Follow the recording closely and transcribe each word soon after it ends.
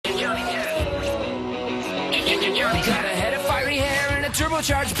Got a head of fiery hair and a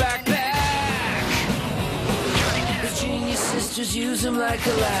turbocharged backpack. His genius sisters use him like a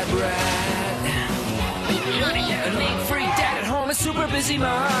lab rat. A neat freak dad at home, a super busy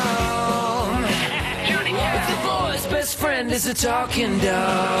mom. But the boy's best friend is a talking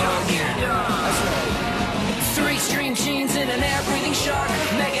dog. Three string jeans and an air-breathing shark.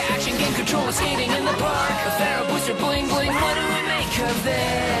 Mega action game controller skating in the park. A Pharaoh booster bling bling. What do we make of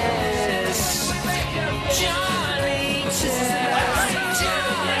this? Johnny Test.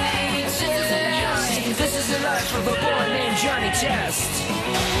 Johnny Test. This is the life of a boy named Johnny Test.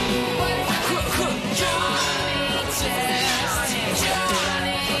 Johnny Test.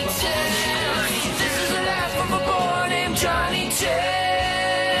 Johnny Test. This is the life of a boy named Johnny Test.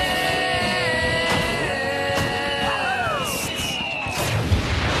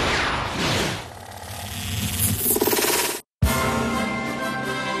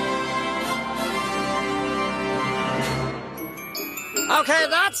 Okay,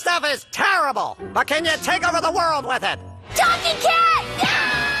 that stuff is terrible, but can you take over the world with it? Talking cat!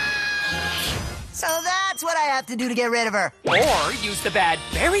 So that's what I have to do to get rid of her. Or use the bad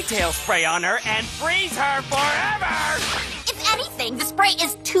fairy tale spray on her and freeze her forever! If anything, the spray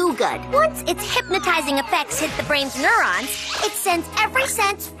is too good. Once its hypnotizing effects hit the brain's neurons, it sends every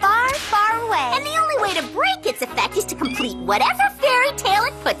sense far, far away. And the only way to break its effect is to complete whatever fairy tale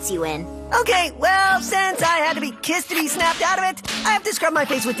it puts you in. Okay, well, since I had to be kissed to be snapped out of it, I have to scrub my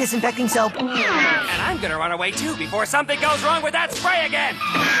face with disinfecting soap. And I'm gonna run away too before something goes wrong with that spray again!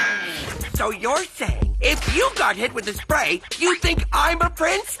 So you're saying, if you got hit with the spray, you think I'm a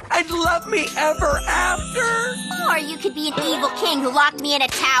prince and love me ever after? Or you could be an evil king who locked me in a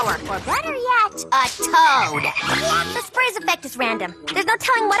tower. Or better yet, a toad. The spray's effect is random. There's no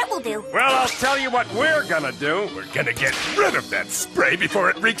telling what it will do. Well, I'll tell you what we're gonna do. We're gonna get rid of that spray before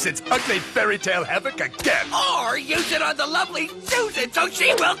it wreaks its ugly fairy tale havoc again. Or use it on the lovely Susan so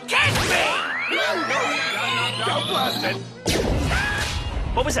she will kiss me! Don't blast it.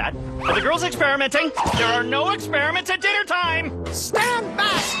 What was that? Are the girls experimenting? There are no experiments at dinner time! Stand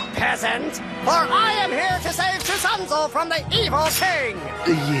back, peasant, for I am here to save Susanzel from the evil king!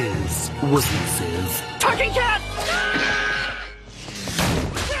 Yes, what he says. Talking cat!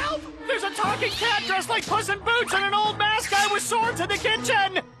 Help! There's a talking cat dressed like Puss in Boots and an old mask guy with swords in the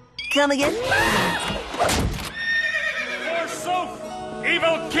kitchen! Come again? Forsooth,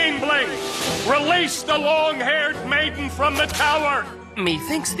 evil King Bling, release the long-haired maiden from the tower!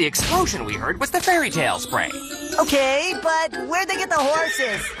 Methinks the explosion we heard was the fairy tale spray. Okay, but where'd they get the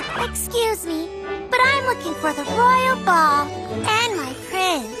horses? Excuse me, but I'm looking for the royal ball and my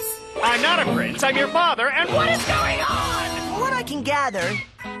prince. I'm not a prince, I'm your father, and what is going on? From what I can gather,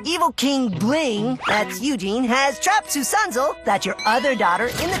 Evil King Bling, that's Eugene, has trapped Susanzel, that's your other daughter,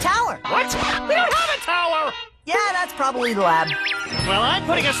 in the tower. What? We don't have a tower! Yeah, that's probably the lab. Well, I'm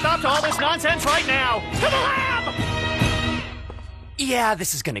putting a stop to all this nonsense right now. To the lab! Yeah,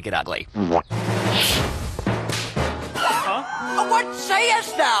 this is gonna get ugly. What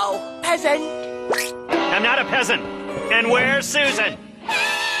sayest thou, peasant? I'm not a peasant. And where's Susan?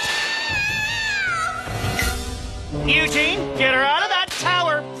 Eugene, get her out of that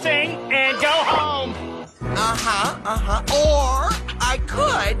tower thing and go home. Or I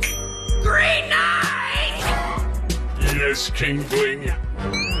could... Green Knight! Yes, King Bling.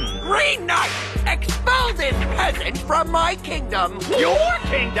 Green Knight! Expel this peasant from my kingdom! Your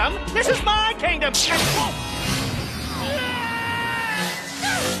kingdom? This is my kingdom!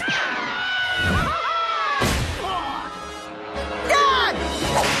 Dad!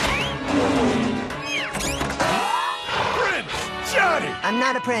 Prince Johnny! I'm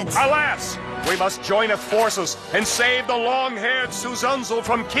not a prince. Alas, we must join forces and save the long-haired Susanzel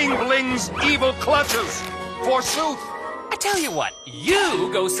from King Bling's evil clutches. Forsooth. I tell you what, you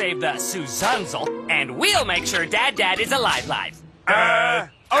go save the Susanzel, and we'll make sure Dad is alive.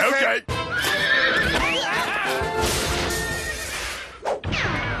 Okay.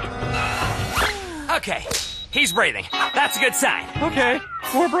 Okay, he's breathing. That's a good sign. Okay,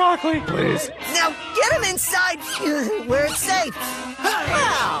 more broccoli, please. Now get him inside where it's safe.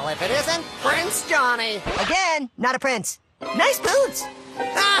 Well, if it isn't Prince Johnny. Again, not a prince. Nice boots.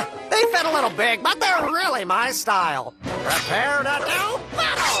 They fit a little big, but they're really my style. Prepare to do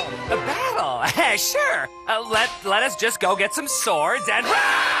battle! A battle? Sure. Let us just go get some swords and run!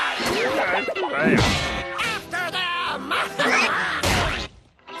 After them!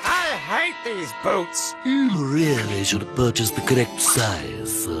 I hate these boots. You really should purchase the correct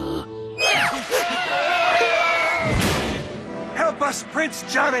size, sir. Help us, Prince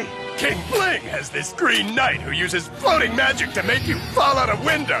Johnny! King Bling has this Green Knight who uses floating magic to make you fall out of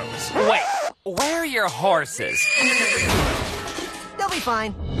windows. Wait, Where are your horses? They'll be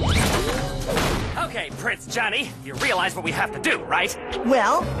fine. Okay, Prince Johnny, you realize what we have to do, right?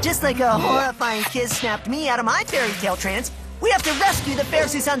 Well, just like a horrifying kiss snapped me out of my fairy tale trance, we have to rescue the fair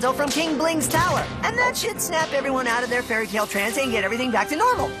Susanzo from King Bling's tower. And that should snap everyone out of their fairy tale trance and get everything back to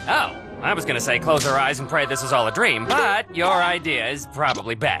normal. Oh, I was gonna say close our eyes and pray this is all a dream, but your idea is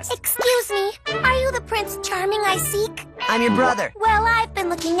probably best. Excuse me, are you the Prince Charming I seek? I'm your brother. Well, I've been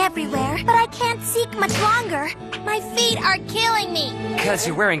looking everywhere, but I can't seek much longer. My feet are killing me. Because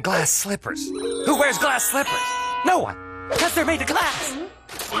you're wearing glass slippers. Who wears glass slippers? No one. Because they're made of glass.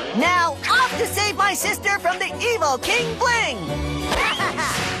 Now, off to save my sister from the evil King Bling!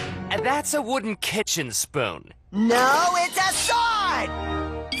 And that's a wooden kitchen spoon. No, it's a sword!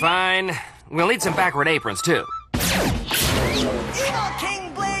 Fine. We'll need some backward aprons, too. Evil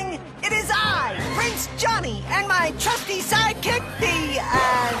King Bling, it is I, Prince Johnny, and my trusty sidekick, the,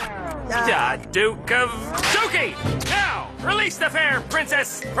 Duke of Dookie! Now, release the fair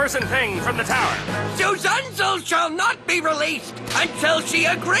princess person thing from the tower. Susanzo shall not be released until she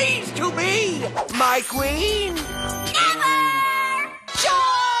agrees to be my queen.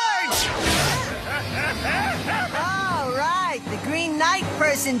 Charge! All right, the Green Knight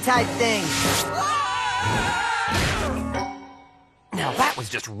person type thing. Now that was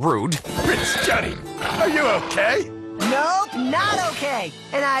just rude. Prince Johnny, are you okay? Nope, not okay.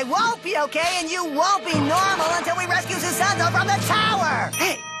 And I won't be okay, and you won't be normal until we rescue Susanzo from the tower!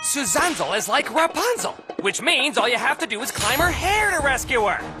 Hey, Susanzo is like Rapunzel, which means all you have to do is climb her hair to rescue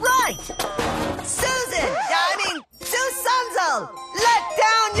her. Right! Susanzo! Let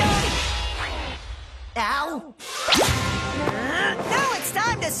down your... Ow! Now it's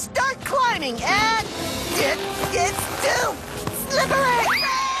time to start climbing, and... It's too slippery!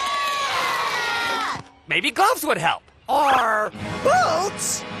 Maybe gloves would help. Or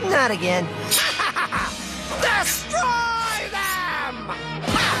boots? Not again. Destroy them!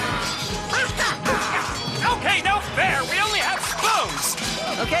 Okay, no fair. We only have spoons.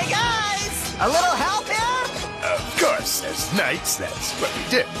 Okay, guys, a little help here? Of course, as knights, that's what we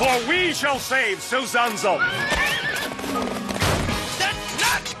did. For we shall save Susanzo. That's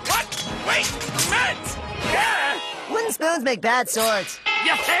not what we meant! Yeah. Wooden spoons make bad swords.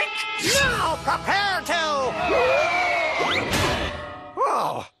 You think? Now prepare to...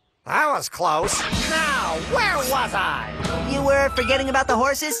 Whoa, that was close. Now, where was I? You were forgetting about the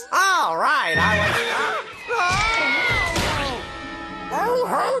horses? All right, I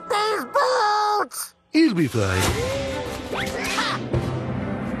hate these boots! He'll be fine.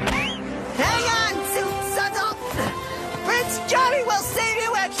 Hang on, Susanzo! Prince Johnny will save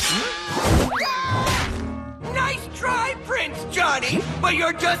you at... Nice try, Prince Johnny, but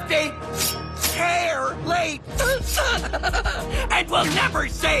you're just a hair late. And we'll never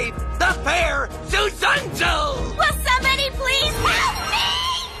save the fair Susanzo! Will somebody please help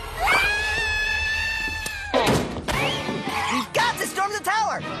We've got to storm the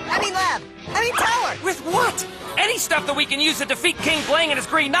tower! Tower! With what? Any stuff that we can use to defeat King Bling and his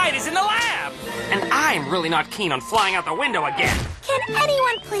Green Knight is in the lab. And I'm really not keen on flying out the window again. Can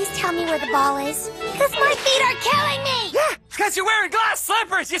anyone please tell me where the ball is? Because my feet are killing me! Yeah, because you're wearing glass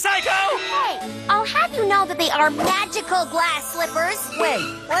slippers, you psycho! Hey, I'll have you know that they are magical glass slippers. Wait,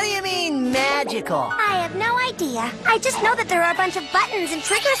 what do you mean magical? I have no idea. I just know that there are a bunch of buttons and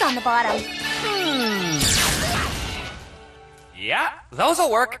triggers on the bottom. Yeah, those'll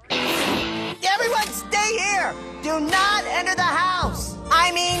work. Everyone stay here! Do not enter the house!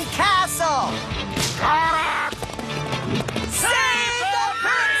 I mean castle! Save the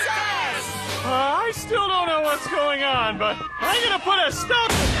princess! I still don't know what's going on, but I'm gonna put a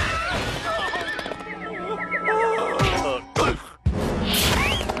stop...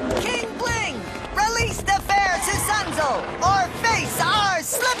 King Bling! Release the fair Susanzo, or face our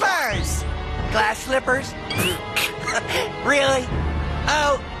slippers! Glass slippers? Really?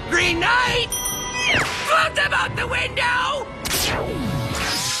 Oh, Green Knight! Float them out the window!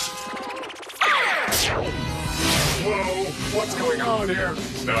 Whoa, what's going on here?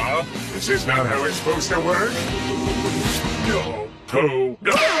 No, this is not how it's supposed to work. No, no.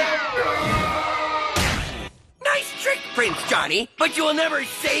 Nice trick, Prince Johnny, but you will never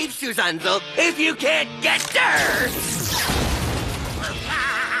save Susanzo if you can't get her!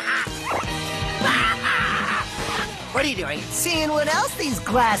 What are you doing? Seeing what else these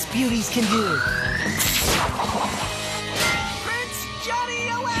glass beauties can do. Prince Johnny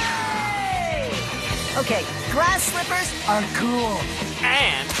away! Okay, glass slippers are cool.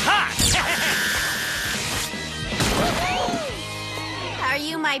 And hot! Are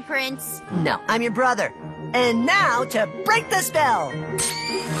you my prince? No, I'm your brother. And now to break the spell.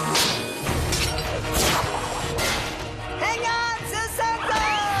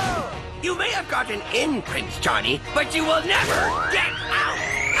 may have gotten in, Prince Johnny, but you will never get out!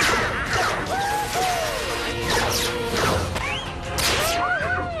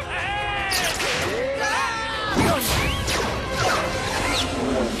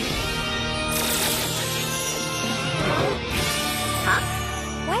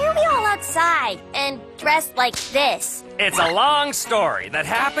 Why are we all outside and dressed like this? It's a long story that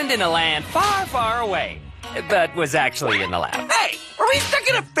happened in a land far, far away, but was actually in the lab. Hey, are we stuck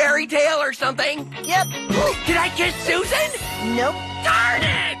in a fairy tale or something? Yep. Did I kiss Susan? Nope. Darn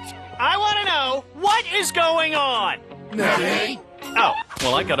it! I want to know what is going on. Nothing. Oh,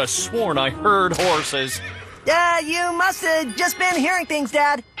 well, I could have sworn I heard horses. You must have just been hearing things,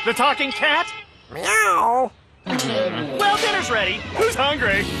 Dad. The talking cat? Meow. Well, dinner's ready. Who's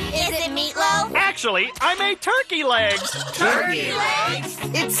hungry? Is it meatloaf? Actually, I made turkey legs. Turkey legs?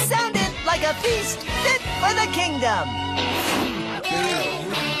 It sounded like a feast fit for the kingdom.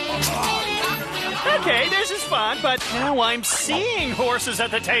 Okay, this is fun, but now I'm seeing horses at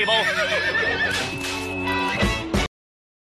the table.